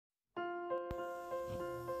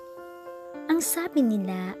Ang sabi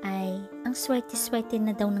nila ay ang swerte-swerte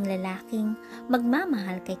na daw ng lalaking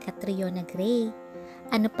magmamahal kay Catriona Gray.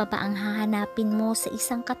 Ano pa ba ang hahanapin mo sa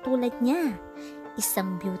isang katulad niya?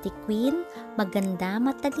 Isang beauty queen, maganda,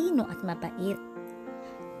 matalino at mabait.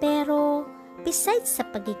 Pero besides sa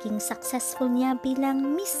pagiging successful niya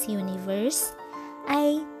bilang Miss Universe,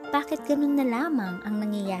 ay bakit ganun na lamang ang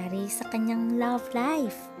nangyayari sa kanyang love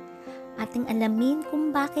life? Ating alamin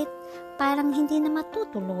kung bakit parang hindi na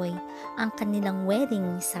matutuloy ang kanilang wedding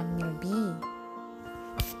ni Sam Milby.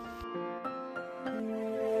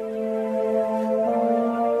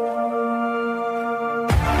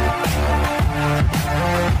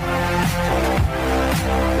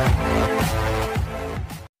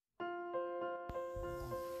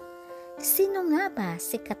 Sino nga ba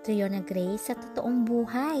si Catriona Gray sa totoong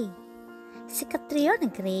buhay? Si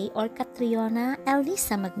Catriona Gray or Catriona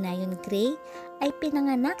Elisa Magnayon Gray ay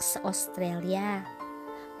pinanganak sa Australia.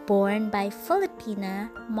 Born by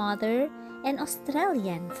Filipina mother and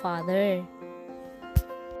Australian father.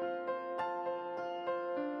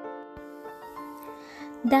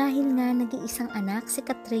 Dahil nga nag-iisang anak si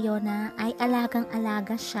Catriona ay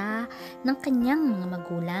alagang-alaga siya ng kanyang mga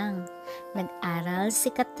magulang. Nag-aral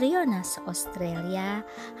si Catriona sa Australia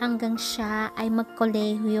hanggang siya ay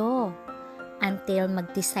magkolehiyo. Until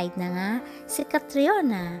mag-decide na nga si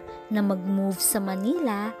Catriona na mag-move sa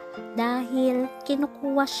Manila dahil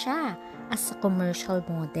kinukuha siya as a commercial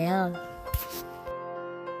model.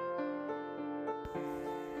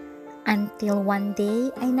 Until one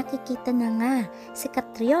day ay nakikita na nga si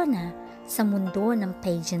Catriona sa mundo ng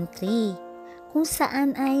pageantry, kung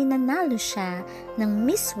saan ay nanalo siya ng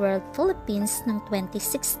Miss World Philippines ng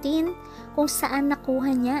 2016, kung saan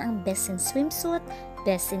nakuha niya ang Best in Swimsuit,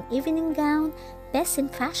 Best in Evening Gown, Best in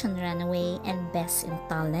Fashion Runway, and Best in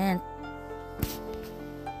Talent.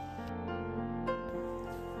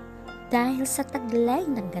 Dahil sa taglay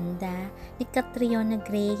ng ganda ni Catriona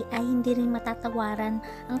Gray ay hindi rin matatawaran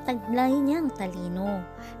ang taglay niyang talino.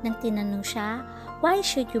 Nang tinanong siya, "Why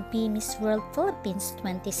should you be Miss World Philippines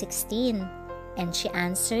 2016?" And she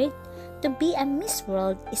answered, "To be a Miss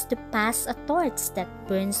World is to pass a torch that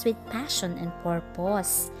burns with passion and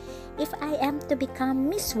purpose. If I am to become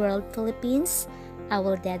Miss World Philippines, I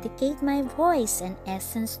will dedicate my voice and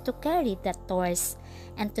essence to carry that torch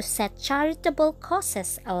and to set charitable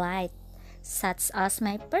causes alight, such as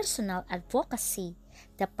my personal advocacy,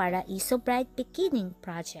 the Paraiso Bright Beginning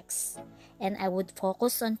projects. And I would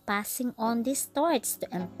focus on passing on this torch to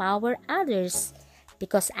empower others,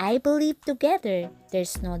 because I believe together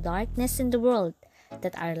there's no darkness in the world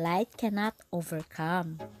that our light cannot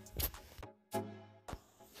overcome."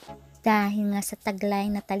 Dahil nga sa taglay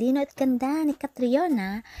na talino at ganda ni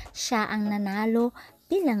Catriona, siya ang nanalo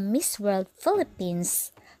bilang Miss World Philippines,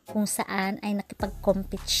 kung saan ay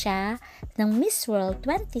nakipag-compete siya ng Miss World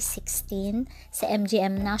 2016 sa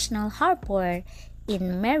MGM National Harbor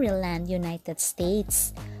in Maryland, United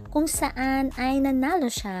States, kung saan ay nanalo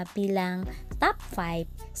siya bilang top 5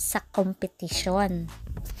 sa kompetisyon.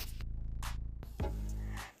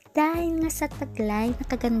 Dahil nga sa taglay na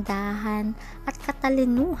kagandahan at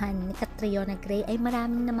katalinuhan ni Catriona Gray ay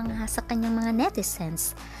maraming namangha sa kanyang mga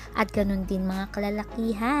netizens at ganun din mga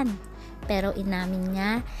kalalakihan. Pero inamin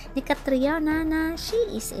nga ni Catriona na she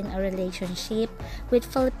is in a relationship with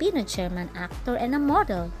Filipino-German actor and a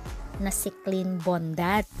model na si Clint.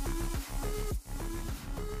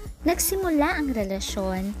 Nagsimula ang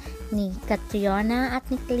relasyon ni Catriona at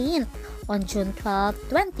ni Clint on June 12,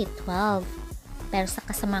 2012. Pero sa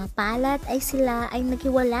kasamang palad ay sila ay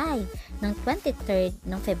naghiwalay ng 23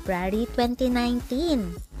 ng February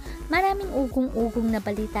 2019. Maraming ugong-ugong na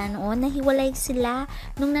balita noon na hiwalay sila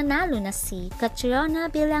nung nanalo na si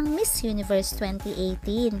Catriona bilang Miss Universe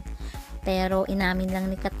 2018. Pero inamin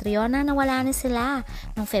lang ni Catriona na wala na sila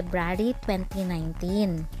noong February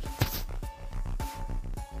 2019.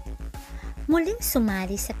 Muling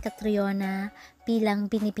sumali sa Catriona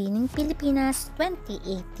bilang Binibining Pilipinas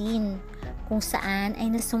 2018, kung saan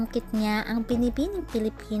ay nasungkit niya ang Binibining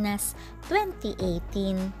Pilipinas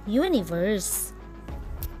 2018 Universe.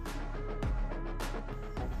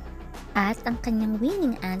 At ang kanyang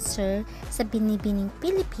winning answer sa Binibining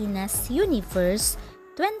Pilipinas Universe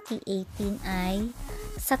 2018 ay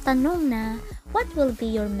sa tanong na, "What will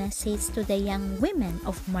be your message to the young women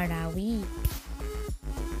of Marawi?"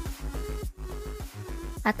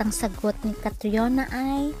 At ang sagot ni Catriona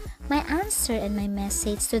ay, "My answer and my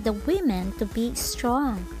message to the women to be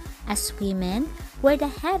strong. As women, we're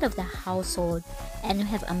the head of the household and we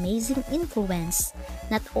have amazing influence,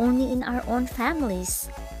 not only in our own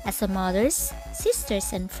families, as mothers,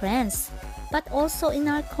 sisters, and friends, but also in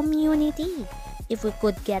our community. If we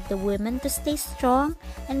could get the women to stay strong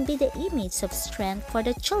and be the image of strength for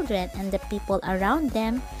the children and the people around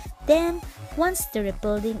them, then once the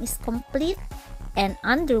rebuilding is complete and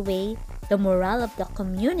underway, the morale of the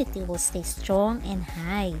community will stay strong and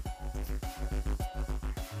high.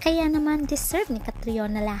 Kaya naman deserve ni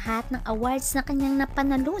Catriona lahat ng awards na kanyang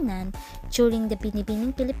napanalunan during the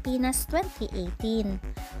Binibining Pilipinas 2018.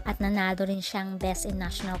 At nanalo rin siyang Best in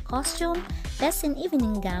National Costume, Best in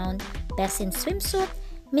Evening Gown, Best in Swimsuit,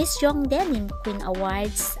 Miss Young Denim Queen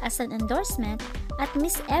Awards as an endorsement at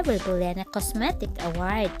Miss Ever Bolena Cosmetic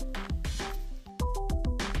Award.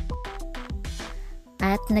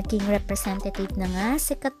 At naging representative na nga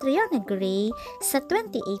si Catriona Gray sa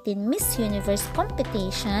 2018 Miss Universe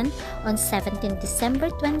competition on 17 December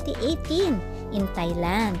 2018 in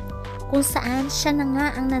Thailand, kung saan siya na nga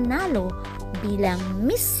ang nanalo bilang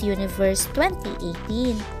Miss Universe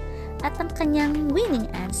 2018. At ang kanyang winning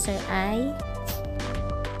answer ay...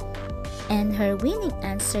 And her winning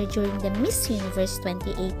answer during the Miss Universe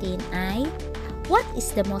 2018 ay, "What is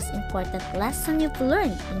the most important lesson you've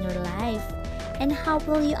learned in your life? And how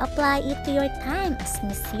will you apply it to your time as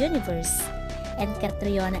Miss Universe?" And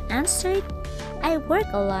Catriona answered, "I work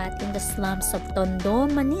a lot in the slums of Tondo,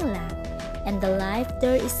 Manila, and the life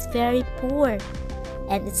there is very poor,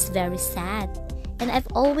 and it's very sad. And I've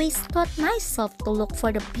always taught myself to look for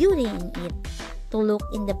the beauty in it, to look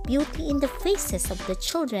in the beauty in the faces of the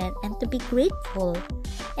children and to be grateful.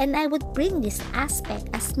 And I would bring this aspect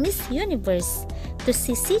as Miss Universe to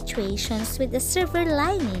see situations with a silver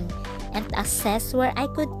lining and assess where I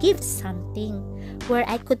could give something, where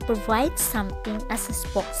I could provide something as a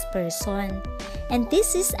spokesperson. And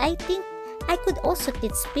this is, I think, I could also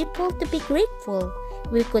teach people to be grateful.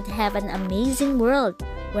 We could have an amazing world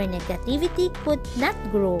where negativity could not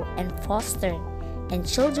grow and foster, and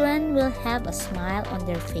children will have a smile on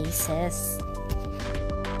their faces."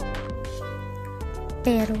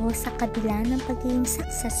 Pero sa kabila ng pagiging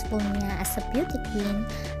successful niya as a beauty queen,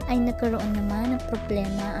 ay nagkaroon naman ng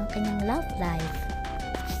problema ang kanyang love life.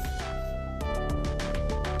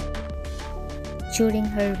 During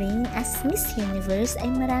her reign as Miss Universe ay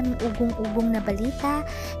maraming ugong-ugong na balita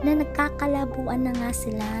na nagkakalabuan na nga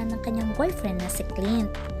sila ng kanyang boyfriend na si Clint.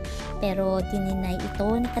 Pero dininay ito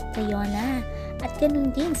ni Catriona at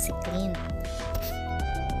ganun din si Clint.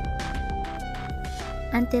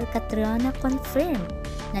 Until Catriona confirmed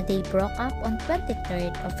na they broke up on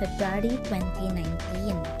 23rd of February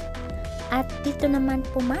 2019. At dito naman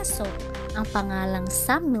pumasok ang pangalang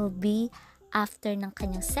Sam Milby after ng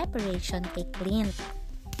kanyang separation kay Clint.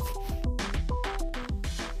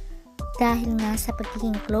 Dahil nga sa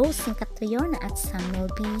pagiging close ni Catriona at Sam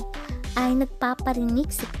Milby, ay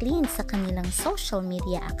nagpaparinig si Clint sa kanilang social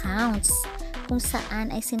media accounts, kung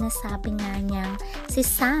saan ay sinasabi nga niyang si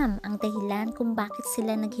Sam ang dahilan kung bakit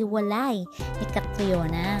sila naghiwalay ni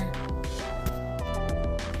Catriona.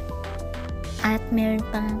 At meron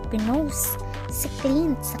pang pinost si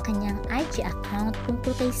Clint sa kanyang IG account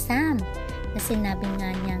tungkol kay Sam na sinabi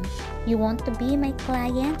nga niyang, "You want to be my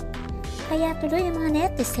client?" Kaya tuloy ang mga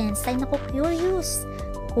netizens ay naku-curious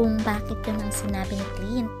kung bakit yun ang sinabi ni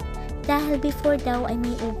Clint. Dahil before daw ay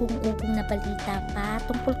may ugong-ugong na balita pa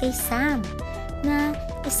tungkol kay Sam na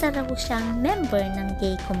isa raw siyang member ng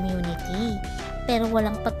gay community, pero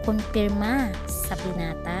walang pagkumpirma sa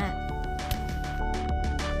binata.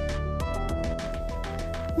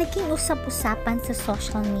 Naging usap-usapan sa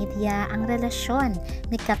social media ang relasyon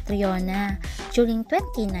ni Catriona during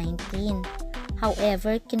 2019.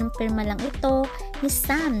 However, kinumpirma lang ito ni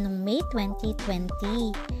Sam noong May 2020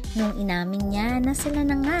 nung inamin niya na sila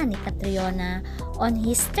na nga ni Catriona on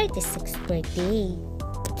his 36th birthday.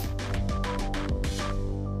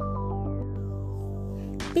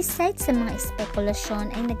 Besides sa mga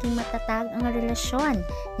espekulasyon ay naging matatag ang relasyon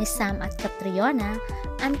ni Sam at Catriona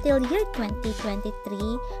until year 2023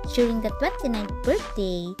 during the 29th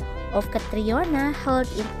birthday of Catriona held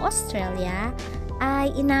in Australia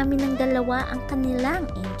ay inamin ng dalawa ang kanilang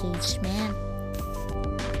engagement.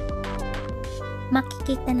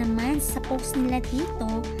 Makikita naman sa post nila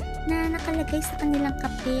dito na nakalagay sa kanilang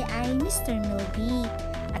kape ay Mr. Milby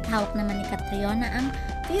at hawak naman ni Catriona ang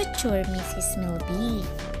future Mrs. Milby.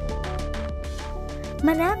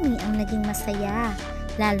 Marami ang naging masaya,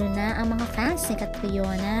 lalo na ang mga fans ni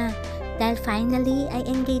Catriona dahil finally ay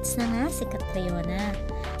engaged na nga si Catriona.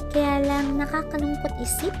 Kaya lang nakakalungkot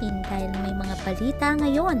isipin dahil may mga balita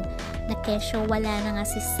ngayon na kesyo wala na nga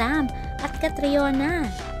si Sam at Catriona.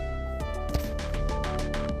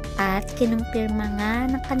 At kinumpirma nga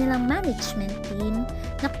ng kanilang management team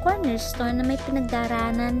na cornerstone na may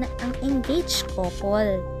pinagdaranan ang engaged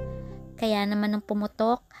couple. Kaya naman nung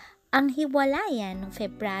pumutok ang hiwalayan noong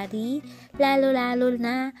February, lalo-lalo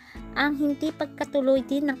na ang hindi pagkatuloy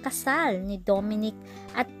din ng kasal ni Dominic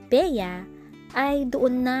at Bea, ay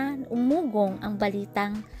doon na umugong ang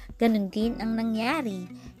balitang ganun din ang nangyari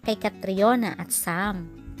kay Catriona at Sam.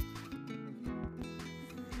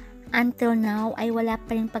 Until now ay wala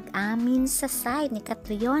pa rin pag-amin sa side ni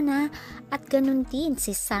Catriona at ganun din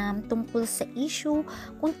si Sam tungkol sa issue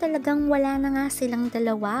kung talagang wala na nga silang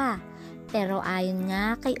dalawa. Pero ayon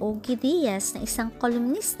nga kay Ogie Diaz na isang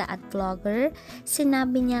kolumnista at vlogger,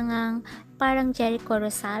 sinabi niya ngang parang Jericho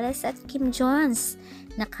Rosales at Kim Jones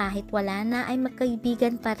na kahit wala na ay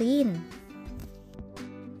magkaibigan pa rin.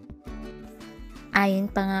 Ayon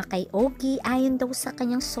pa nga kay Ogie, ayon daw sa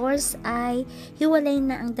kanyang source ay hiwalay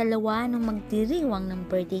na ang dalawa nung magdiriwang ng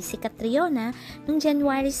birthday si Catriona noong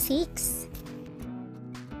January 6.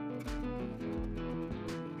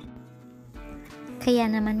 Kaya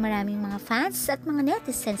naman maraming mga fans at mga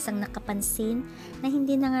netizens ang nakapansin na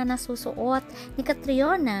hindi na nga nasusuot ni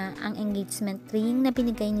Catriona ang engagement ring na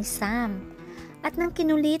binigay ni Sam. At nang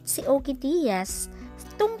kinulit si Ogie Diaz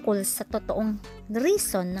tungkol sa totoong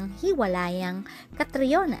reason ng hiwalayang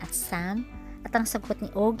Catriona at Sam, at ang sagot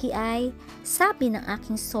ni Ogie ay, sabi ng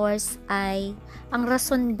aking source ay, ang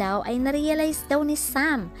rason daw ay narealize daw ni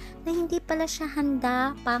Sam na hindi pala siya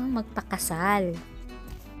handa pang magpakasal.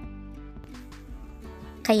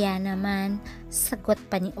 Kaya naman, sagot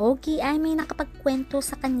pa ni Ogie ay may nakapagkwento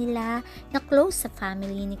sa kanila na close sa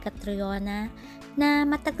family ni Catriona na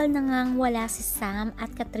matagal na ngang wala si Sam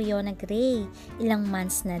at Catriona Gray, ilang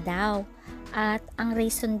months na daw. At ang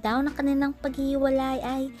reason daw ng kanilang paghihiwalay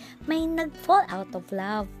ay may nag-fall out of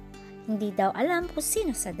love. Hindi daw alam kung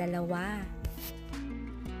sino sa dalawa.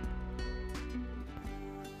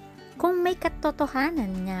 Kung may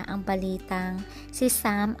katotohanan nga ang balitang si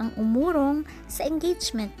Sam ang umurong sa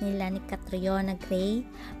engagement nila ni Catriona Gray,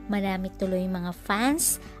 marami tuloy mga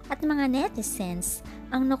fans at mga netizens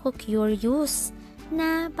ang naku-curious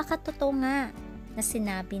na baka totoo nga na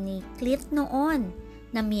sinabi ni Clint noon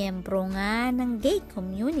na miyembro nga ng gay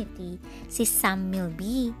community si Sam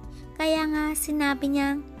Milby. Kaya nga sinabi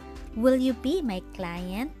niyang, "Will you be my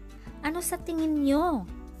client? Ano sa tingin niyo?"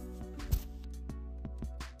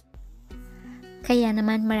 Kaya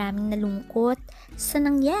naman maraming nalungkot sa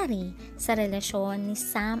nangyari sa relasyon ni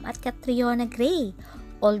Sam at Catriona Gray.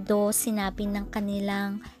 Although sinabi ng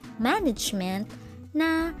kanilang management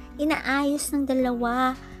na inaayos ng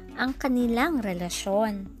dalawa ang kanilang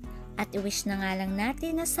relasyon. At i-wish na nga lang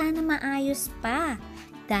natin na sana maayos pa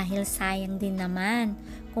dahil sayang din naman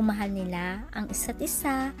kung mahal nila ang isa't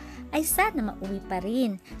isa ay sana mauwi pa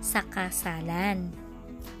rin sa kasalan.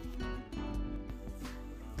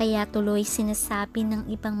 Kaya tuloy sinasabi ng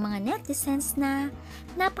ibang mga netizens na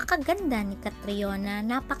napakaganda ni Catriona,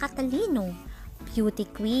 napakatalino, beauty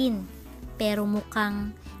queen. Pero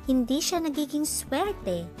mukhang hindi siya nagiging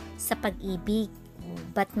swerte sa pag-ibig.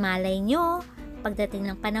 But malay nyo, pagdating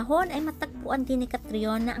ng panahon ay matagpuan din ni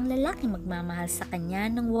Catriona ang lalaking magmamahal sa kanya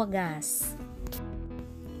ng wagas.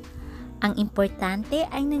 Ang importante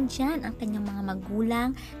ay nandyan ang kanyang mga magulang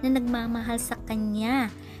na nagmamahal sa kanya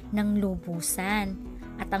ng lubusan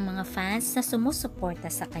at ang mga fans na sumusuporta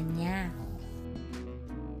sa kanya.